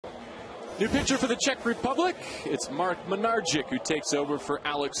New pitcher for the Czech Republic. It's Marek Minarik who takes over for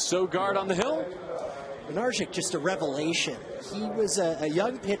Alex Sogard on the hill. Minarik, just a revelation. He was a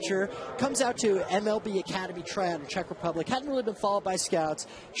young pitcher, comes out to MLB Academy tryout in Czech Republic, hadn't really been followed by scouts,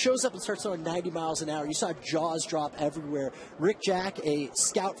 shows up and starts throwing 90 miles an hour. You saw jaws drop everywhere. Rick Jack, a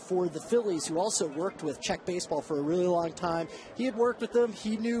scout for the Phillies, who also worked with Czech baseball for a really long time. He had worked with them,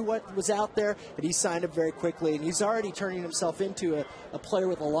 he knew what was out there, and he signed him very quickly, and he's already turning himself into a player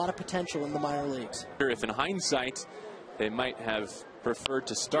with a lot of potential in the minor leagues. If in hindsight, they might have preferred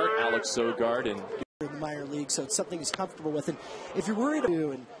to start Alex Sogard and in the minor league, so it's something he's comfortable with, and if you're worried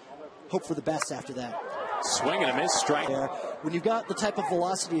to and hope for the best after that. Swing and a miss, strike. When you've got the type of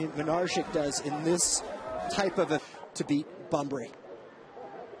velocity Minarik does in this type of to beat Bunbury.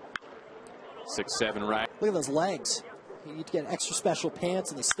 6-7 right. Look at those legs. You need to get extra special pants,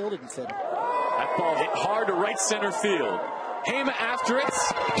 and they still didn't fit him. That ball hit hard to right center field. Hema after it.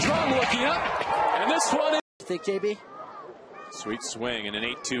 Drum looking up, and this one is. You think, JB? Sweet swing and an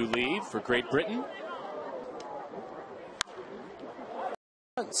 8-2 lead for Great Britain.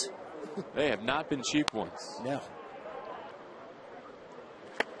 They have not been cheap ones. No.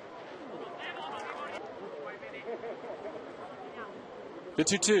 The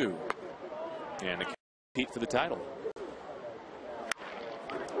 2-2. And the compete for the title.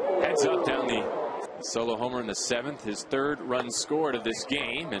 Heads up down the solo homer in the 7th. His 3rd run scored of this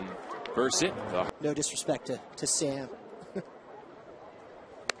game. And verse it. No disrespect to Sam.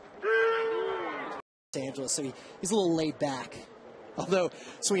 Angeles, so he's a little laid back. Although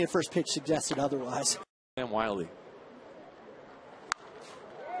swinging first pitch suggested otherwise. And Wiley.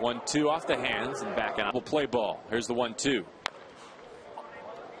 1-2 off the hands and back out. We'll play ball. Here's the 1-2. You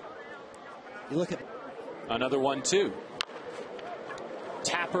look at another 1-2.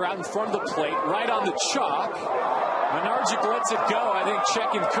 Tapper out in front of the plate, right on the chalk. Minarik lets it go. I think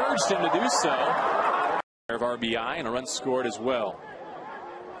Czech encouraged him to do so. Of RBI and a run scored as well.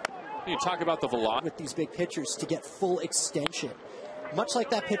 You talk about the velocity with these big pitchers to get full extension, much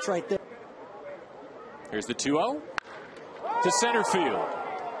like that pitch right there. Here's the 2-0 to center field.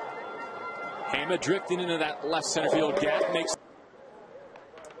 Hema drifting into that left center field gap makes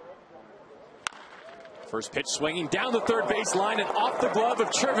first pitch swinging down the third base line and off the glove of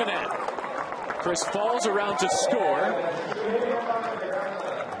Chervenet. Chris falls around to score.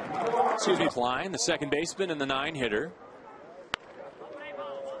 Excuse me, Klein, the second baseman and the 9-hitter.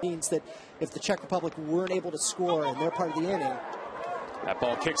 Means that if the Czech Republic weren't able to score in their part of the inning. That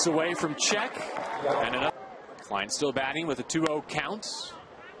ball kicks away from Czech. And another. Klein still batting with a 2-0 count.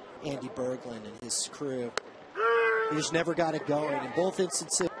 Andy Berglund and his crew. He just never got it going in both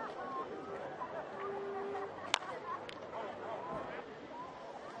instances.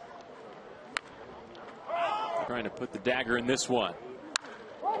 Trying to put the dagger in this one.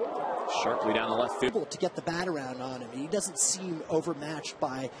 Sharply down the left field. To get the bat around on him. He doesn't seem overmatched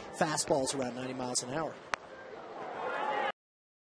by fastballs around 90 miles an hour.